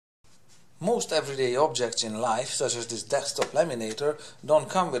Most everyday objects in life, such as this desktop laminator, don't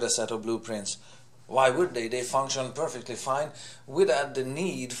come with a set of blueprints. Why would they? They function perfectly fine without the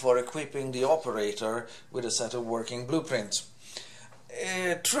need for equipping the operator with a set of working blueprints.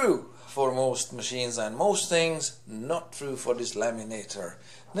 True for most machines and most things, not true for this laminator.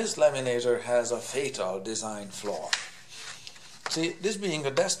 This laminator has a fatal design flaw. See, this being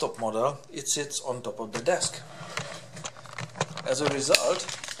a desktop model, it sits on top of the desk. As a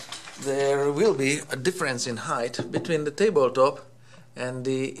result, there will be a difference in height between the tabletop and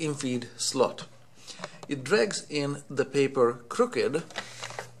the infeed slot. It drags in the paper crooked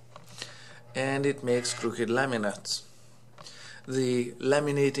and it makes crooked laminates. The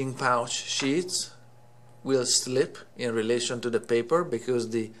laminating pouch sheets will slip in relation to the paper because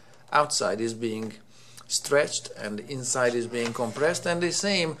the outside is being stretched and the inside is being compressed, and the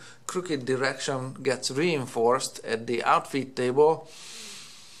same crooked direction gets reinforced at the outfeed table,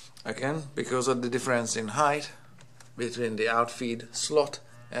 again because of the difference in height between the outfeed slot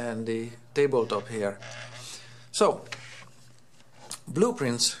and the tabletop here. So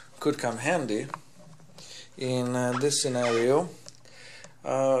blueprints could come handy in this scenario,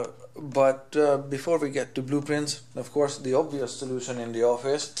 but before we get to blueprints, of course the obvious solution in the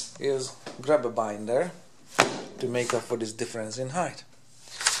office is grab a binder to make up for this difference in height.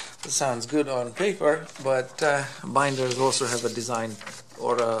 It sounds good on paper, but binders also have a design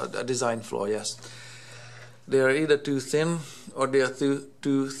or a design flaw. Yes, they are either too thin or they are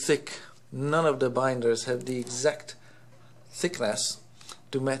too thick. None of the binders have the exact thickness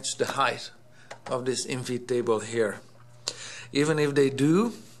to match the height of this infeed table here. Even if they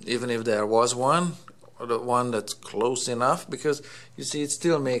do, even if there was one, or the one that's close enough, because you see it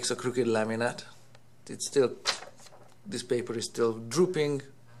still makes a crooked laminate. It's still, this paper is still drooping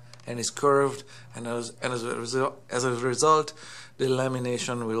and is curved, and as a result the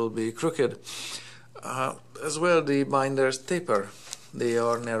lamination will be crooked. As well, the binders taper. They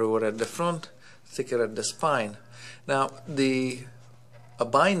are narrower at the front, thicker at the spine. Now a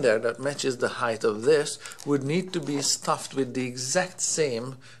binder that matches the height of this would need to be stuffed with the exact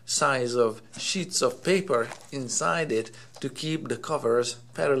same size of sheets of paper inside it to keep the covers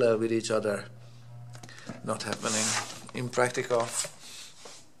parallel with each other. Not happening. Impractical.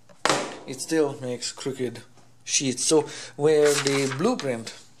 It still makes crooked sheets. So where the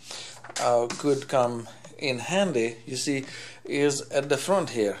blueprint could come in handy, you see, is at the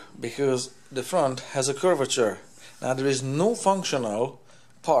front here, because the front has a curvature. Now there is no functional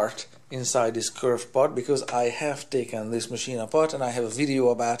part inside this curved part, because I have taken this machine apart and I have a video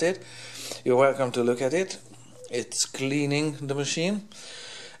about it. You're welcome to look at it. It's cleaning the machine.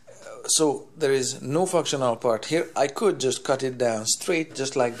 So there is no functional part here. I could just cut it down straight,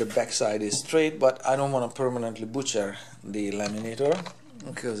 just like the back side is straight, but I don't want to permanently butcher the laminator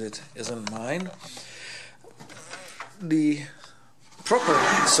because it isn't mine. The proper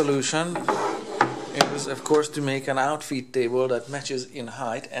solution is, of course, to make an outfeed table that matches in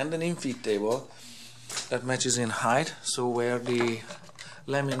height and an infeed table that matches in height. So where the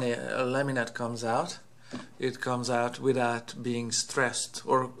laminate comes out, it comes out without being stressed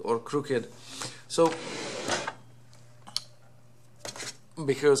or crooked. So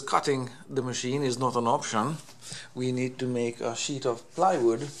because cutting the machine is not an option, we need to make a sheet of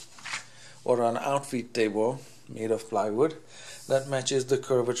plywood or an outfeed table made of plywood that matches the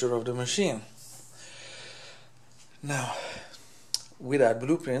curvature of the machine. Now, without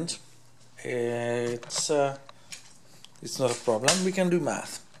blueprint, it's not a problem. We can do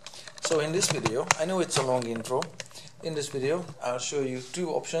math. So in this video, I know it's a long intro. In this video, I'll show you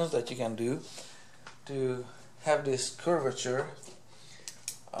two options that you can do to have this curvature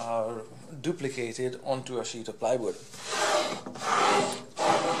duplicated onto a sheet of plywood.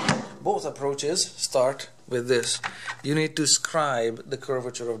 Both approaches start with this. You need to scribe the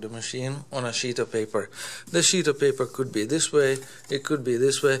curvature of the machine on a sheet of paper. The sheet of paper could be this way, it could be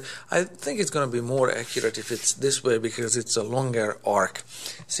this way. I think it's going to be more accurate if it's this way because it's a longer arc.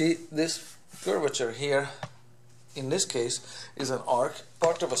 See, this curvature here, in this case, is an arc,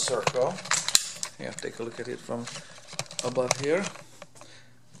 part of a circle. Here, take a look at it from above here.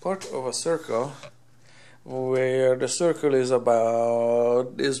 Part of a circle where the circle is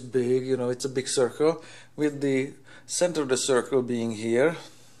about this big, you know, it's a big circle, with the center of the circle being here.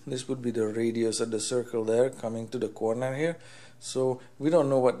 This would be the radius of the circle there, coming to the corner here. So we don't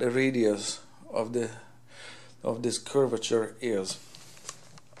know what the radius of this curvature is.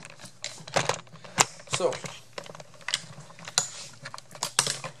 So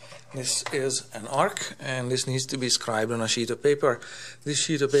This is an arc, and this needs to be scribed on a sheet of paper. This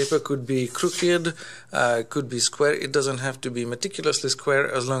sheet of paper could be crooked, could be square. It doesn't have to be meticulously square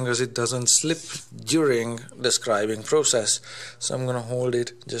as long as it doesn't slip during the scribing process. So I'm going to hold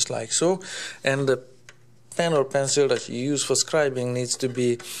it just like so, and the pen or pencil that you use for scribing needs to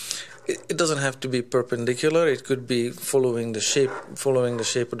be, it doesn't have to be perpendicular. It could be following the shape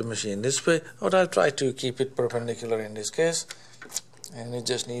of the machine this way, or I'll try to keep it perpendicular in this case. And it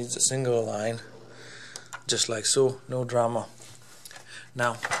just needs a single line, just like so, no drama.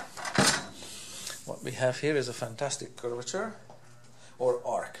 Now, what we have here is a fantastic curvature or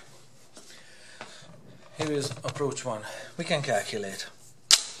arc. Here is approach one. We can calculate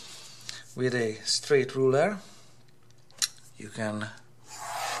with a straight ruler. You can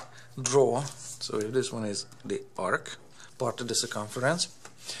draw. So if this one is the arc, part of the circumference.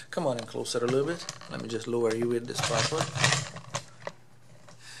 Come on in closer a little bit. Let me just lower you with this tripod.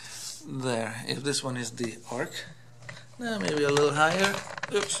 There, if this one is the arc, now maybe a little higher,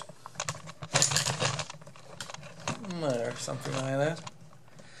 oops, there, something like that,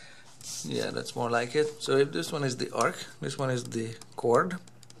 yeah, that's more like it. So if this one is the arc, this one is the chord,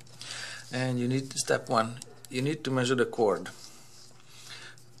 and you need, step one, you need to measure the chord.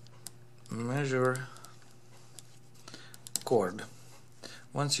 Measure chord.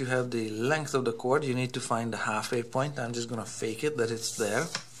 Once you have the length of the chord, you need to find the halfway point. I'm just going to fake it that it's there.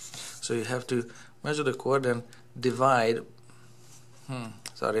 So you have to measure the chord and divide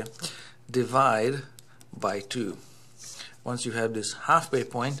by 2. Once you have this halfway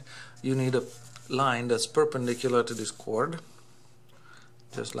point, you need a line that's perpendicular to this chord,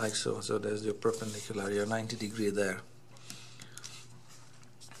 just like so. So there's your perpendicular, your 90 degree there.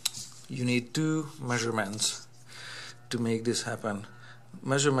 You need 2 measurements to make this happen.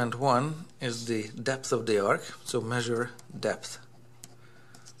 Measurement 1 is the depth of the arc, so measure depth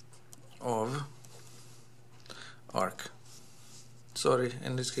of arc. Sorry,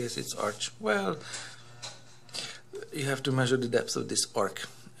 in this case it's arch. Well, you have to measure the depth of this arc.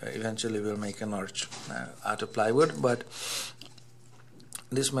 Eventually we'll make an arch out of plywood, but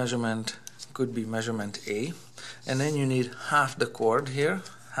this measurement could be measurement A, and then you need half the chord here.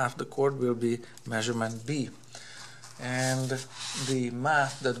 Half the chord will be measurement B, and the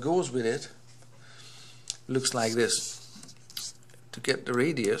math that goes with it looks like this. To get the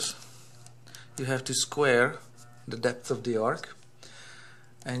radius, you have to square the depth of the arc,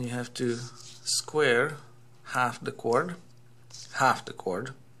 and you have to square half the chord.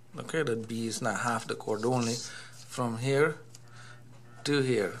 Okay, that B is not half the chord only, from here to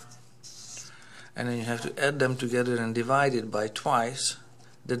here, and then you have to add them together and divide it by twice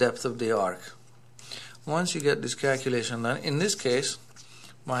the depth of the arc. Once you get this calculation done, in this case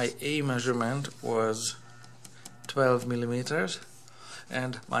my A measurement was 12 millimeters,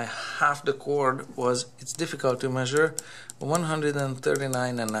 and my half the chord was, it's difficult to measure,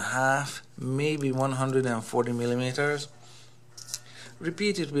 139.5, maybe 140 millimeters.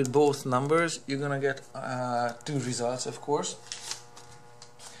 Repeat it with both numbers, you're gonna get 2 results, of course,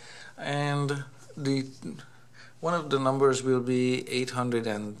 and one of the numbers will be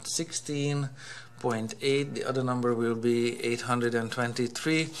 816.8, the other number will be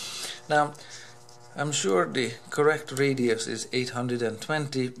 823. Now I'm sure the correct radius is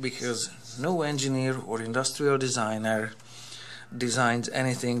 820 because no engineer or industrial designer designs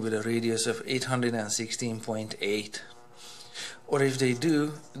anything with a radius of 816.8. Or if they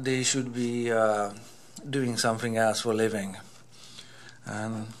do, they should be doing something else for a living.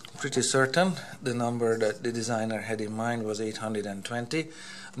 And pretty certain the number that the designer had in mind was 820.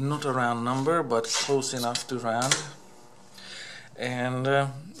 Not a round number, but close enough to round. And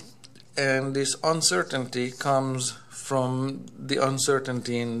this uncertainty comes from the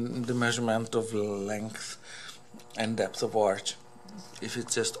uncertainty in the measurement of length and depth of arch. If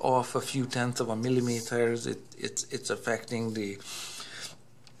it's just off a few tenths of a millimeter, it's affecting the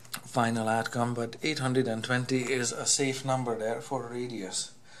final outcome, but 820 is a safe number there for a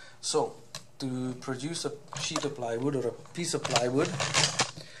radius. So to produce a sheet of plywood or a piece of plywood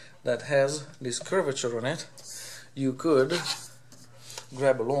that has this curvature on it, you could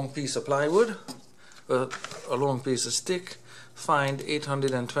grab a long piece of plywood, a long piece of stick, find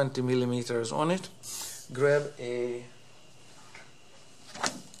 820 millimeters on it, grab a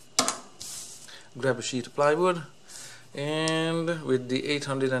sheet of plywood, and with the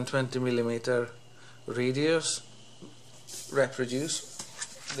 820 millimeter radius reproduce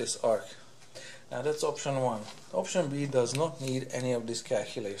this arc. Now that's option 1. Option B does not need any of this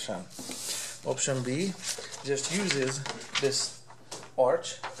calculation. Option B just uses this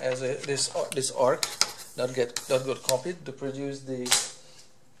arch as this arc that got copied to produce the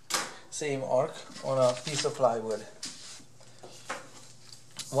same arc on a piece of plywood.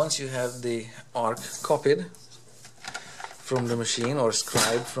 Once you have the arc copied from the machine or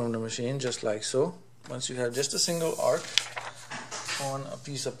scribed from the machine, just like so, once you have just a single arc on a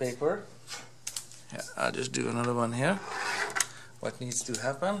piece of paper, yeah, I'll just do another one here. What needs to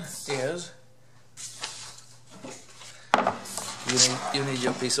happen is you need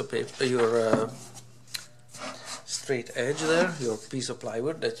your piece of paper, your straight edge there, your piece of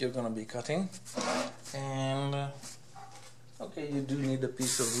plywood that you're going to be cutting, and okay, you do need a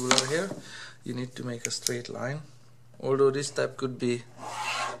piece of ruler here. You need to make a straight line, although this step could be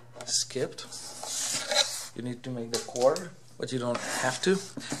skipped. You need to make the cord, but you don't have to.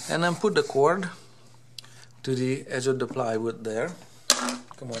 And then put the cord to the edge of the plywood there.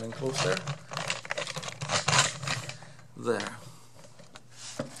 Come on in closer. There.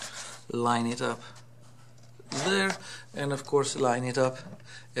 Line it up there, and of course line it up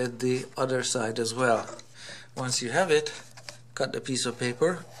at the other side as well. Once you have it, cut the piece of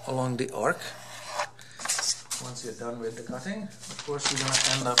paper along the arc. Once you're done with the cutting, of course you're going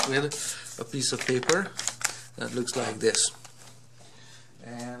to end up with a piece of paper that looks like this.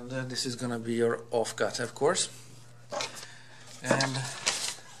 And this is going to be your offcut, of course. And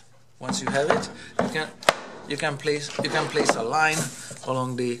once you have it, you can place a line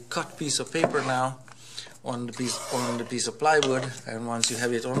along the cut piece of paper now on the piece of plywood, and once you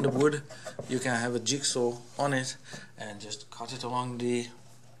have it on the wood, you can have a jigsaw on it and just cut it along the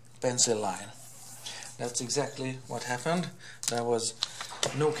pencil line. That's exactly what happened. There was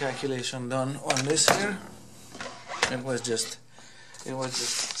no calculation done on this here. It was just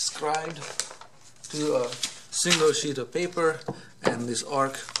scribed to a single sheet of paper, and this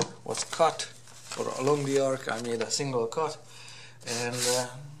arc was cut, or along the arc I made a single cut, and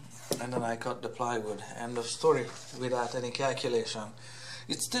then I cut the plywood. End of story, without any calculation.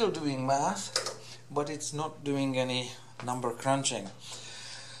 It's still doing math, but it's not doing any number crunching.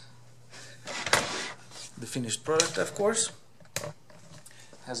 The finished product, of course,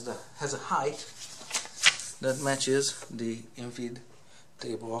 has a height that matches the infeed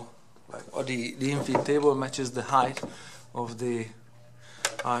table, or the infeed table matches the height of the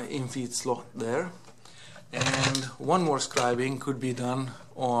infeed slot there. And one more scribing could be done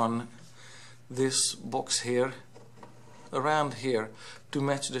on this box here, around here, to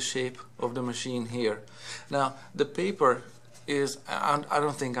match the shape of the machine here. Now the paper is, I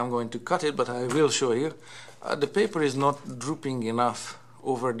don't think I'm going to cut it, but I will show you. The paper is not drooping enough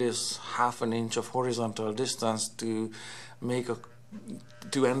over this ½ an inch of horizontal distance to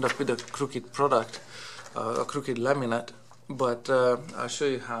end up with a crooked product, a crooked laminate. But I'll show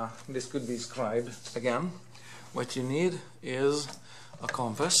you how this could be scribed again. What you need is a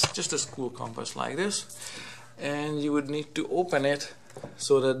compass, just a school compass like this, and you would need to open it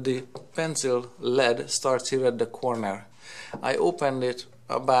so that the pencil lead starts here at the corner. I opened it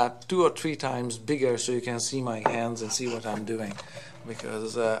about 2 or 3 times bigger so you can see my hands and see what I'm doing,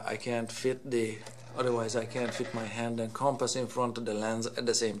 because I can't fit otherwise I can't fit my hand and compass in front of the lens at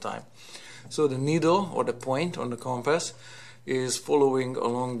the same time. So the needle, or the point on the compass, is following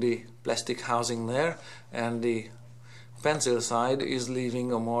along the plastic housing there, and the pencil side is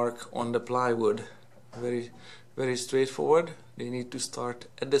leaving a mark on the plywood. Very straightforward. They need to start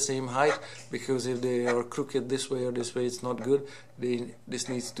at the same height, because if they are crooked this way or this way, it's not good. This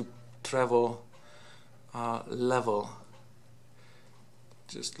needs to travel level,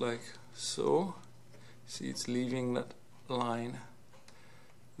 just like so. See, it's leaving that line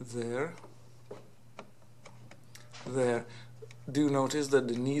there. Do notice that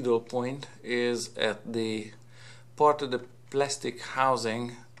the needle point is at the part of the plastic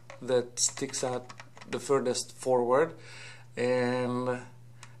housing that sticks out the furthest forward, and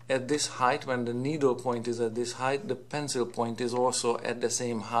at this height, when the needle point is at this height, the pencil point is also at the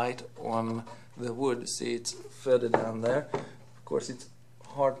same height on the wood. See, it's further down there. Of course, it's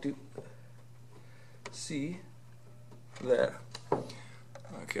hard to see there.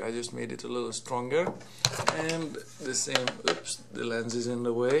 Okay, I just made it a little stronger, and the same, oops, the lens is in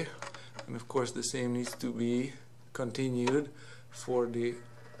the way, and of course the same needs to be continued for the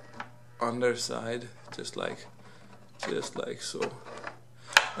underside, just like so.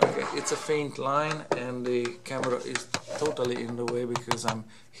 Okay, it's a faint line, and the camera is totally in the way because I'm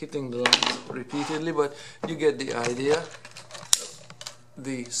hitting the lens repeatedly, but you get the idea.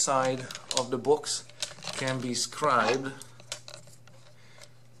 The side of the box can be scribed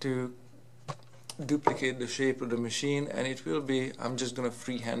to duplicate the shape of the machine, and it will be, I'm just gonna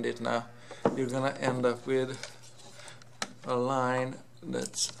freehand it now, you're gonna end up with a line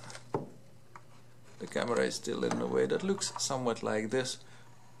that's, the camera is still in the way, that looks somewhat like this,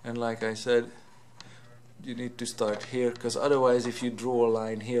 And like I said, you need to start here, because otherwise if you draw a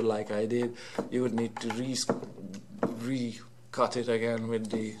line here like I did, you would need to recut it again with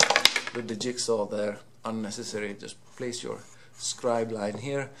the jigsaw there. Unnecessary. Just place your scribe line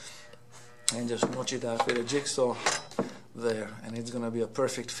here and just notch it out with a jigsaw there, and it's gonna be a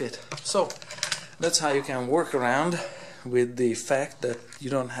perfect fit. So that's how you can work around with the fact that you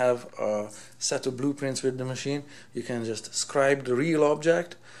don't have a set of blueprints with the machine. You can just scribe the real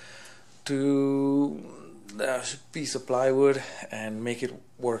object to a piece of plywood and make it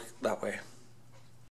work that way.